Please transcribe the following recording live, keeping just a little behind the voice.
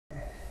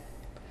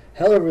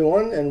Hello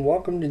everyone, and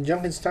welcome to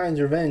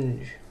Junkenstein's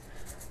Revenge.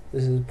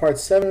 This is part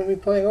 7 of me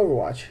playing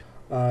Overwatch.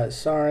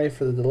 Sorry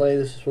for the delay,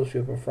 this was supposed to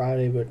be up on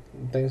Friday, but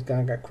things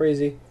kinda got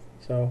crazy,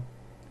 so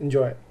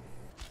enjoy it.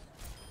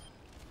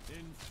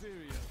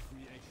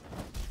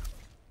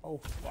 Oh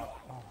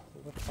fuck,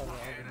 what the fuck are I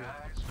gonna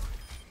do?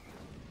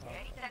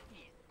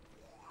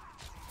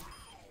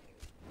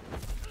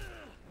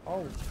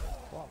 Oh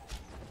fuck.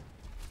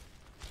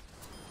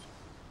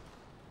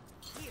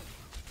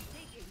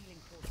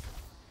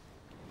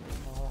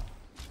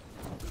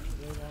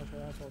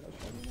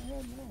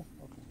 No.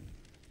 Okay.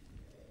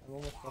 I'm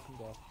almost fucking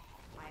dead.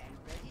 I am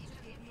ready to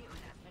give you an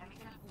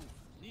chemical boost.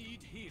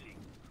 Need healing.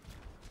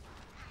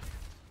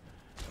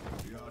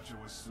 The archer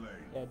was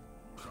slain, Dead.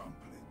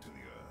 crumpling to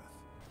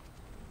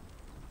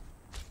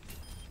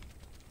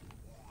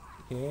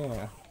the earth.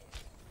 Yeah.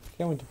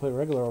 Can't wait to play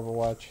regular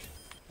Overwatch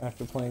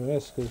after playing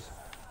this, because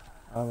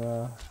I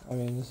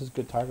mean, this is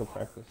good target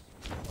practice.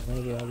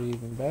 Maybe I'll be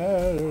even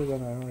better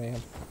than I already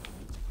am.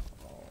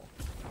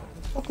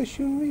 What the fuck is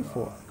shooting me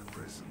for?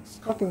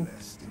 Fucking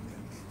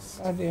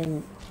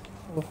goddamn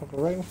motherfucker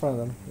right in front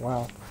of them.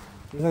 Wow.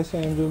 As I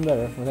say, I'm doing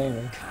better with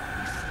aiming. I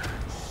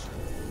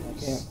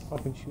can't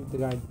fucking shoot the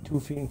guy 2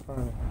 feet in front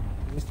of me.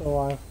 Is he still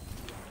alive?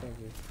 Thank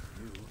you.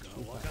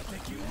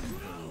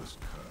 Was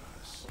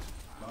cursed,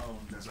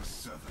 bound as a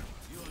servant.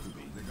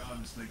 The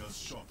gunslinger's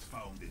shot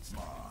found its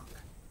mark,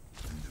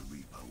 and the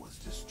Reaper was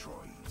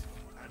destroyed.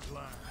 At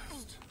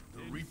last,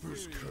 the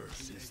Reaper's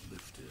curse is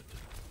lifted.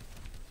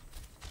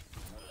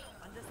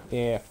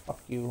 Yeah, fuck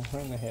you.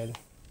 Right in the head.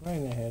 Right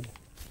in the head.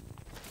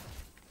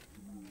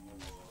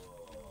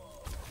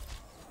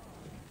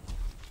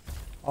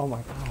 Oh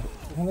my god.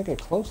 When they get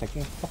close, I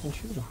can't fucking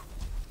shoot them.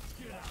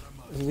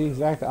 This is the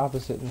exact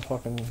opposite in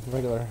fucking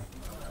regular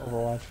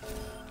Overwatch.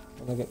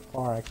 When they get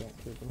far, I can't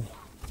shoot them.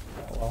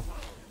 Oh well.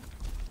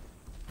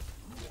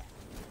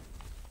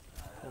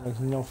 That makes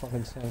no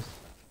fucking sense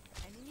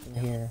in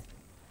here.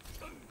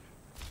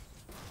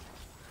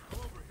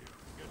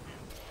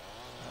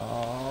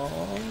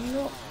 Oh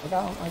no!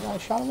 I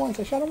shot him once.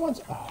 I shot him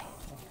once. Oh.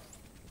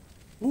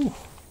 Ooh.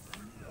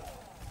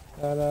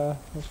 That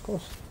was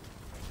close.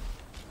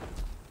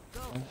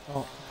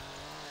 Oh.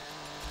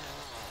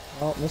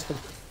 Oh, missed him.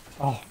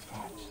 Oh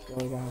god, just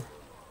barely got him.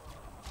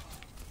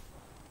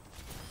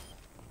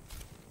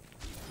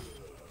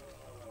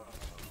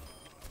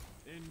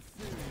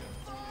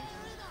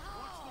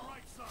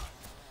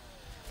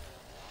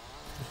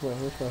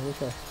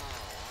 Which way?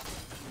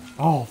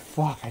 Oh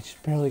fuck, I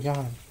just barely got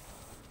him.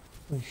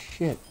 Holy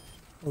shit.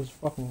 That was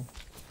fucking...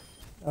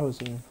 That was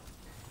in...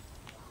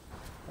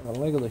 like a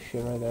leg of the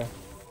shit right there.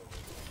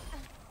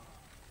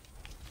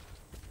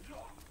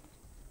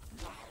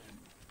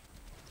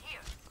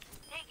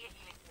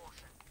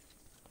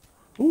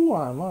 Ooh,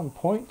 I'm on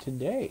point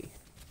today.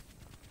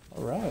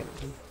 Alright.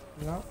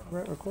 Not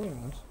right recording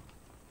this.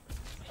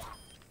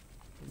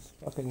 It's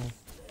fucking...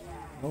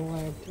 no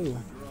lag too.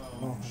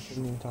 Oh, I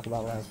shouldn't even talk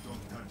about lag.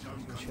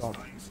 Shut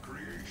up.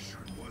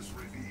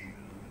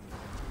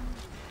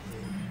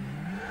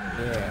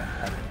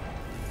 Yeah.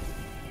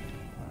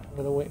 I'm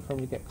gonna wait for him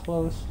to get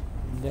close,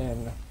 and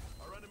then...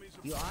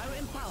 You are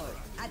empowered.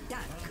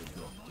 Attack.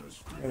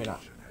 Maybe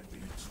not.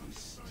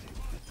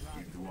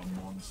 Into a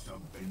monster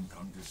bent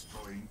on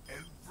destroying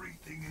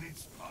everything in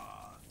its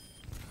path.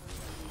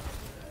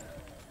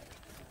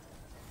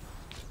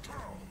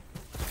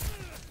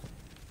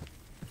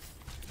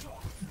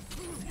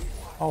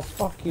 Oh,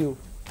 fuck you.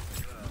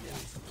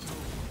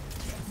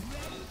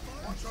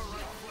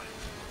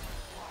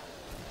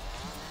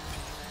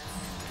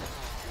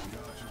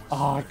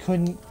 Oh, I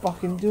couldn't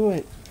fucking do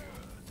it.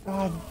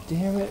 God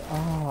damn it.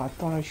 Oh, I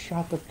thought I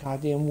shot the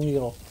goddamn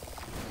wheel.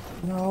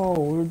 No,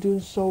 we were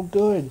doing so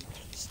good.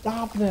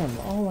 Stop them.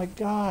 Oh my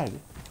god.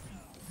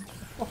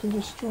 Fucking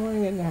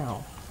destroying it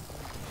now.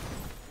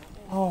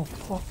 Oh,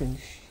 fucking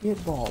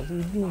shitballs. We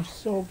were doing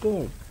so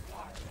good.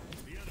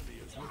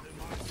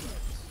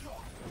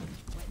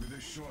 With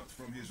a shot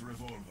from his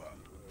revolver,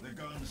 the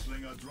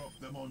gunslinger dropped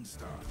the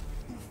monster.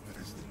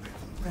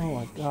 Oh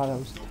my god, that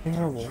was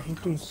terrible. We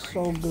were doing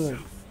so good.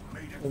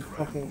 And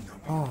fucking,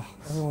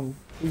 everyone,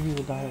 3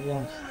 people died at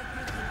once.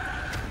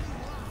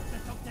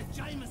 Dr.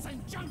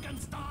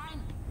 Junkenstein.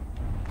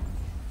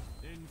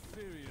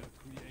 Inferior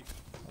creation.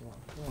 Come on.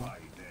 By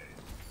then,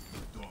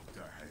 the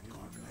doctor had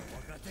gone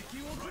mad.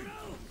 Right,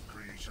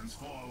 creations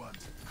forward,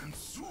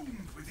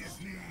 consumed with his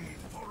need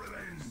for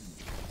revenge.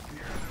 The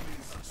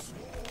enemies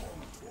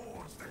swarmed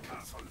towards the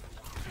castle.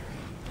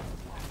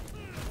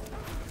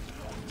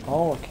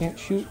 Oh, I can't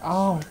shoot.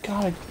 Oh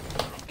god,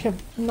 it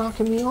kept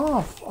knocking me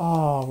off.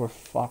 Oh, we're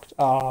fucked.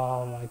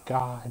 Oh my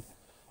god.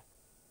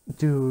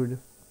 Dude.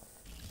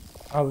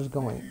 I was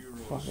going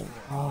fucking,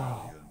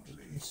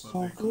 it's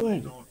so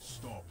good.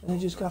 And it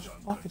just got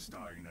fucking,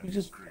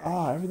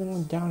 everything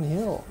went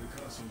downhill.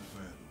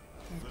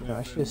 You know,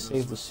 I should have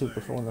saved the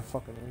super for when the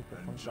fucking Reaper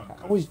comes back.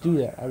 I always do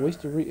that. I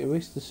waste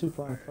the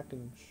super on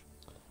fucking,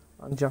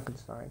 on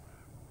Junkenstein.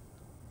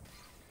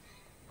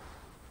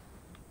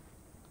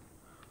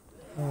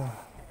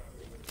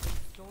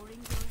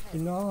 Storing your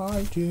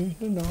Tonight is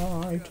the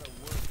night.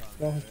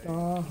 Just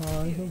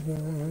die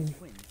again.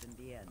 Wins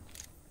in the end.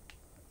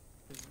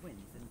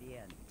 Wins in the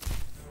end.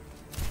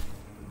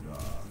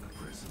 Dark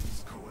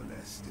presence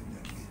coalesced in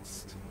their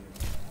midst.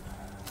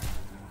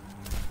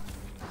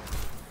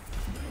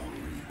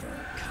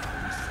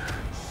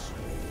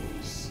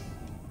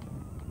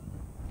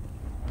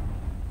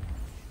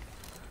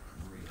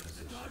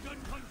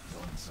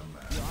 Once a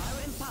man, You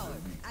are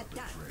empowered.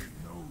 Attack. betrayed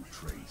no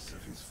trace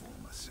of his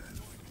former self.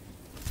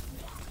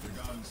 The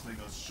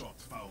gunslinger's shot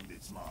found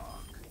its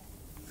mark,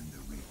 and the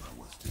Reaper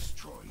was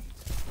destroyed.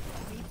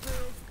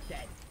 Reaper is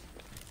dead.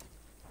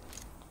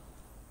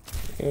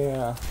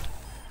 Yeah.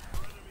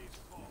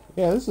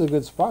 Yeah, this is a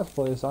good spot to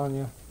play this on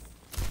you.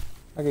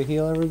 I could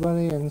heal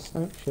everybody and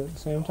snipe shit at the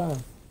same time.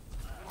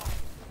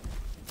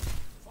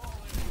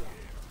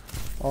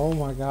 Oh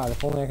my god,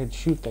 if only I could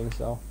shoot things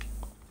though.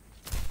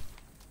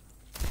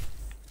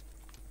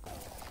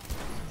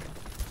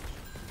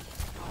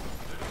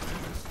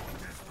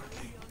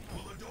 Desperately,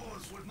 well, the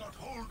doors would not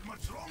hold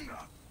much longer.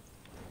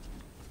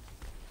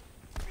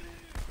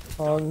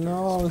 Oh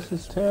no, this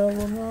is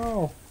terrible,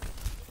 no.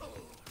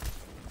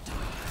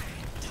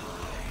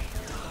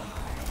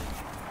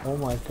 Oh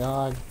my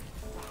god.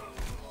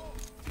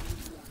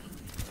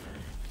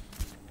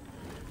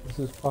 This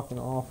is fucking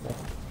awful.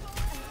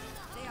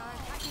 They are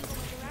attacking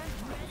over the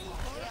rampart.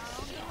 They are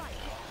on the right.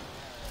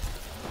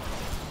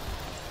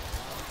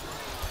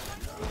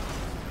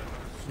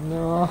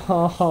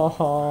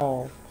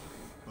 No.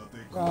 But they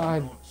could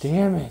God not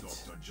damn stop it.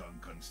 Dr.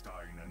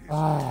 Junkenstein and his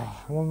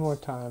Ah, one more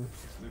time.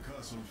 The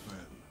castle fell.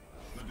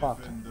 The Fuck.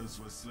 defenders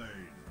were slain.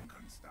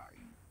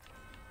 Junkenstein,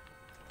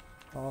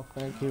 Oh,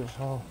 thank you.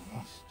 Oh,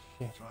 fuck.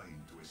 Shit.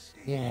 trying to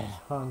escape. Yeah,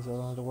 Hanzo,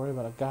 don't have to worry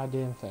about a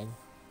goddamn thing.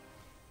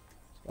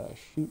 Just gotta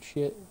shoot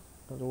shit.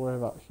 Don't have to worry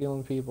about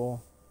healing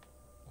people.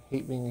 I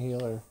hate being a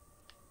healer.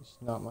 It's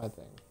not my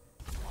thing.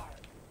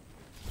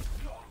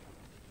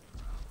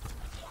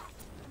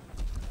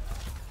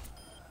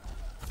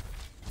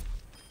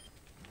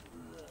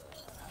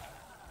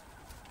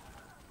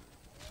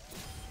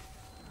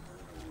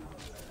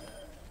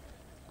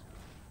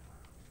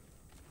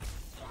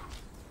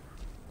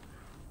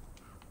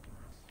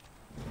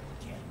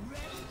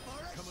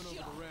 Coming over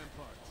the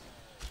ramparts.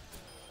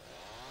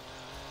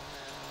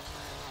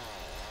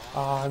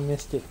 Oh, I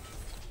missed it.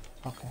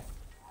 Okay.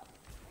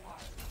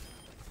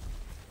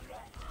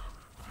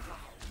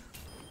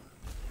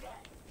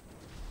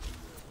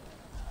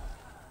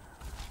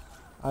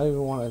 I don't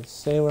even want to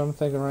say what I'm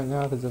thinking right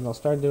now because then they'll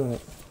start doing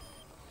it.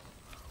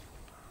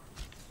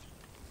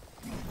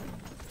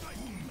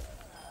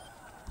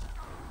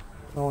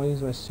 I don't want to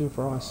use my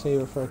super. I want to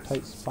save it for a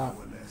tight spot.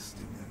 Coalesced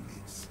in their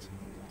midst.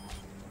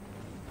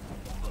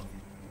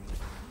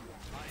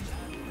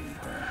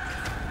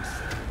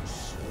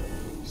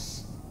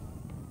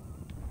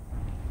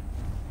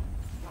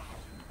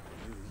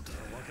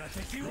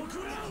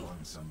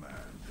 Once a man,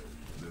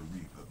 the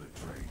Reaper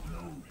betrayed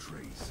no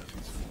trace of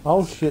his former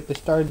Oh shit, they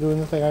started doing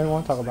the thing I didn't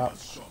want to talk about.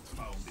 shot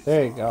found its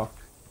There you mark, go.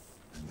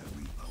 and the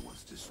Reaper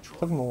was destroyed.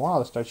 Took them a while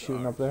to start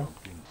shooting up there.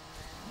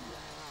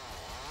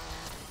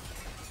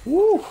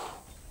 Woo!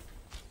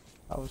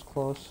 That was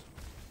close.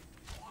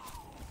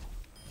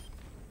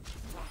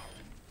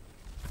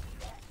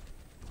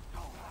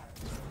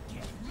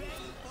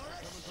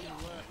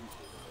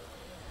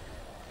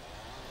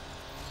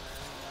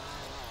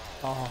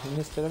 Oh, I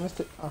missed it, I missed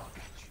it. Oh.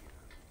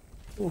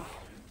 Oof.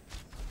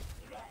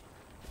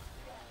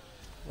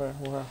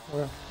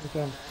 Where?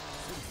 Again.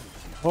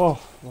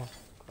 Oh, oh,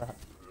 crap.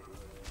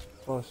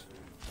 Close.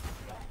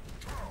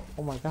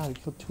 Oh my god, he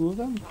killed two of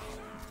them?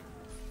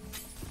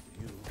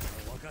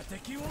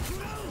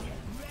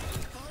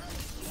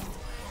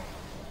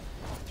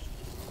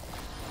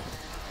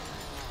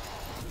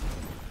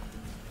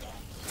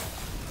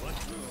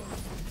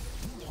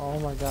 Oh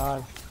my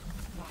god.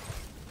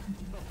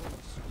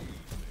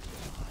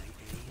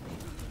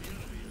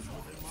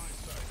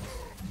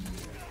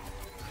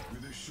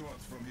 With a shot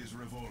from his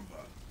revolver,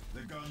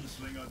 the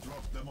gunslinger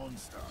dropped the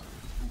monster,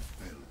 who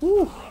fell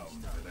Woo! to the ground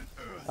with an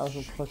earth That was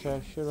some clutch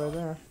ass shit right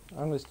there.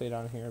 I'm gonna stay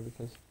down here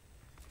because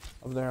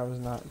up there I was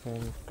not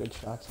getting good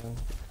shots in.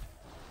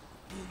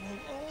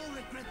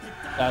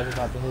 That was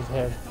about to his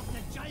head. Dr.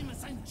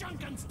 Jameson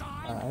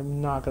Junkenstein!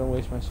 I'm not gonna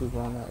waste my super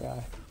on that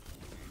guy.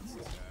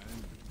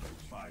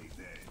 by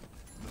then.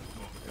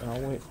 The And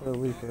I'll wait for the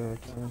Reaper to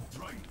return.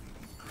 driving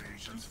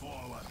creations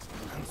forward,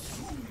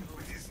 consumed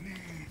with his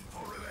need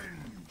for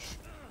revenge.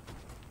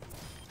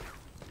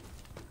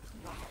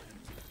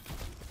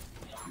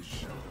 His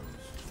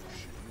shadows took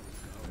shape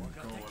and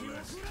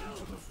coalesced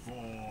into the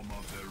form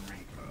of the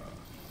Reaper.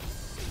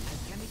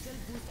 Chemical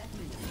boost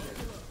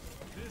administered.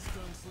 This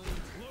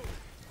gunslinger's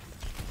loaded.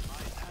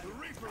 The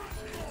Reaper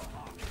is here.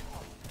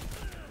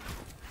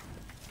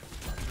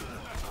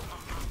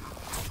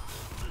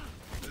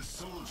 The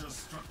soldiers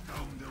struck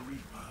down the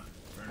Reaper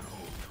and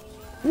hold.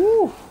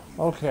 Woo!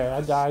 Okay,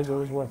 I died, but it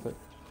was worth it.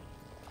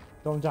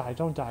 Don't die,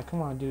 don't die.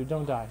 Come on, dude,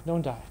 don't die,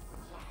 don't die.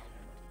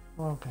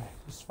 Okay,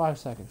 just 5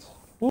 seconds.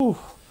 Woo!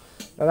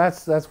 Now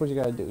that's what you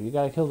gotta do. You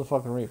gotta kill the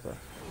fucking Reaper.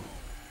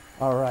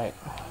 Alright.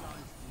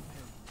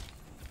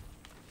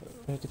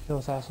 We have to kill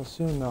this asshole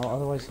soon though,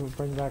 otherwise he'll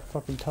bring back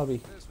fucking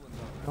Tubby.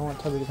 I don't want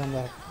Tubby to come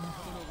back.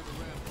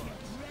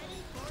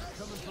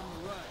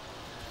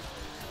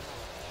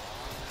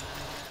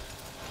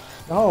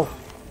 Oh,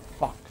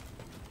 fuck.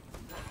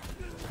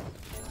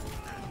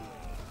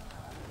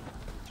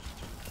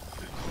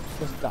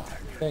 Just die.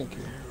 Thank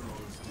you.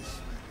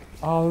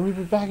 Oh, the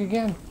Reaper's back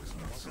again.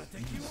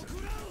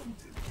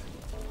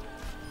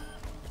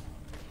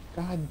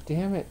 God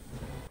damn it.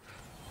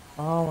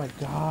 Oh my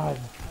god.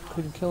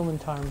 Couldn't kill him in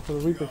time until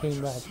the Reaper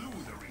came back.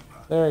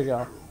 There we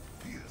go.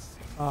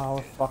 Oh,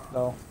 we're fucked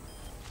though.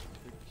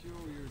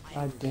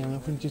 God damn it.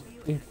 If we just,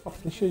 they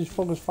should have just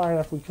focused fire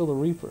after we killed the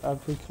Reaper.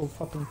 After we killed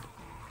fucking,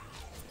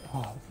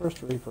 oh, the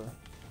first Reaper.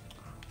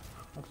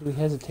 After we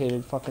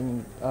hesitated,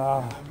 fucking,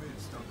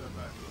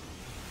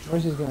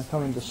 Mercy's gonna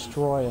come and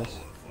destroy us.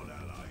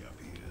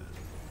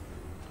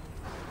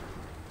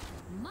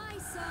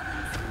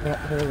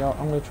 Yeah, here we go.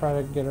 I'm gonna try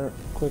to get her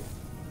quickly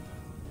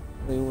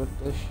with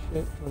this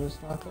shit, but it's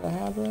not gonna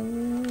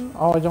happen.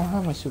 Oh, I don't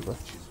have my super.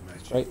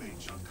 Right.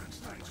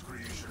 Junkenstein's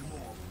creation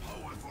more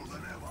powerful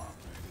than ever.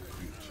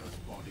 Creature's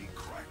body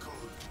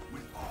crackled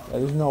with Yeah,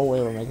 there's no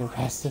way we're making it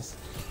past this.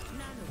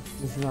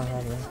 This is not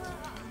happening.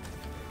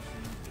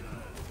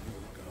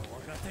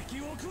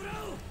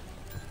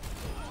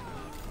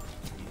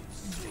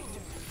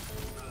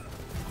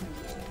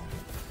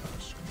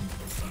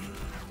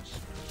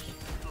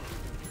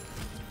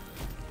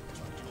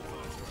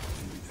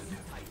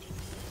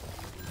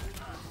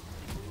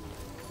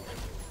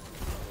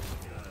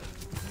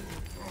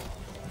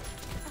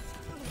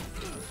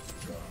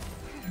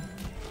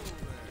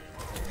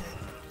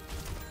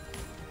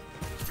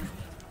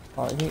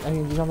 Oh, I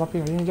need to jump up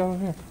here. I need to jump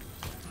up here.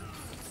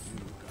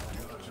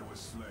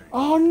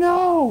 Oh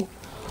no!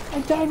 I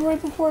died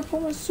right before I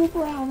put my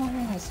super out of my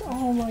ass.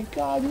 Oh my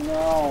god,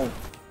 no!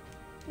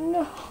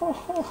 No!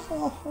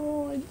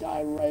 I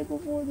died right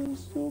before the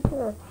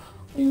super. Are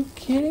you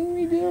kidding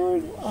me,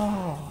 dude?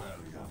 Oh.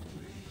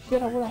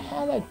 Shit, I would have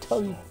had that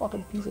tub, you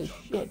fucking piece of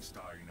shit.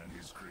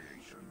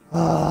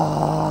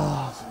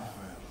 Ah.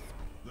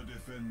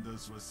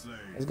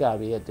 It's gotta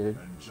be it, dude.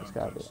 It's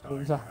gotta be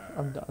it.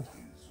 I'm done.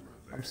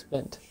 I'm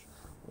spent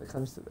when it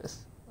comes to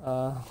this.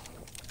 Hope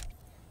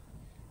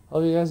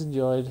you guys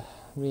enjoyed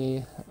me.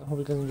 I hope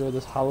you guys enjoyed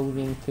this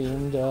Halloween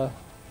themed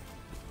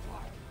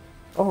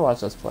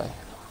Overwatch Let's Play.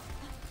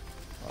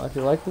 If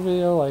you like the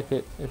video, like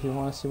it. If you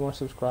want to see more,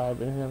 subscribe.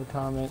 And if you have a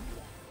comment,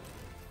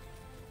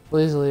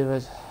 please leave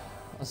it.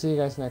 I'll see you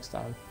guys next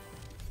time.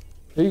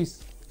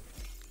 Peace.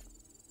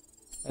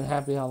 And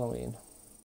happy Halloween.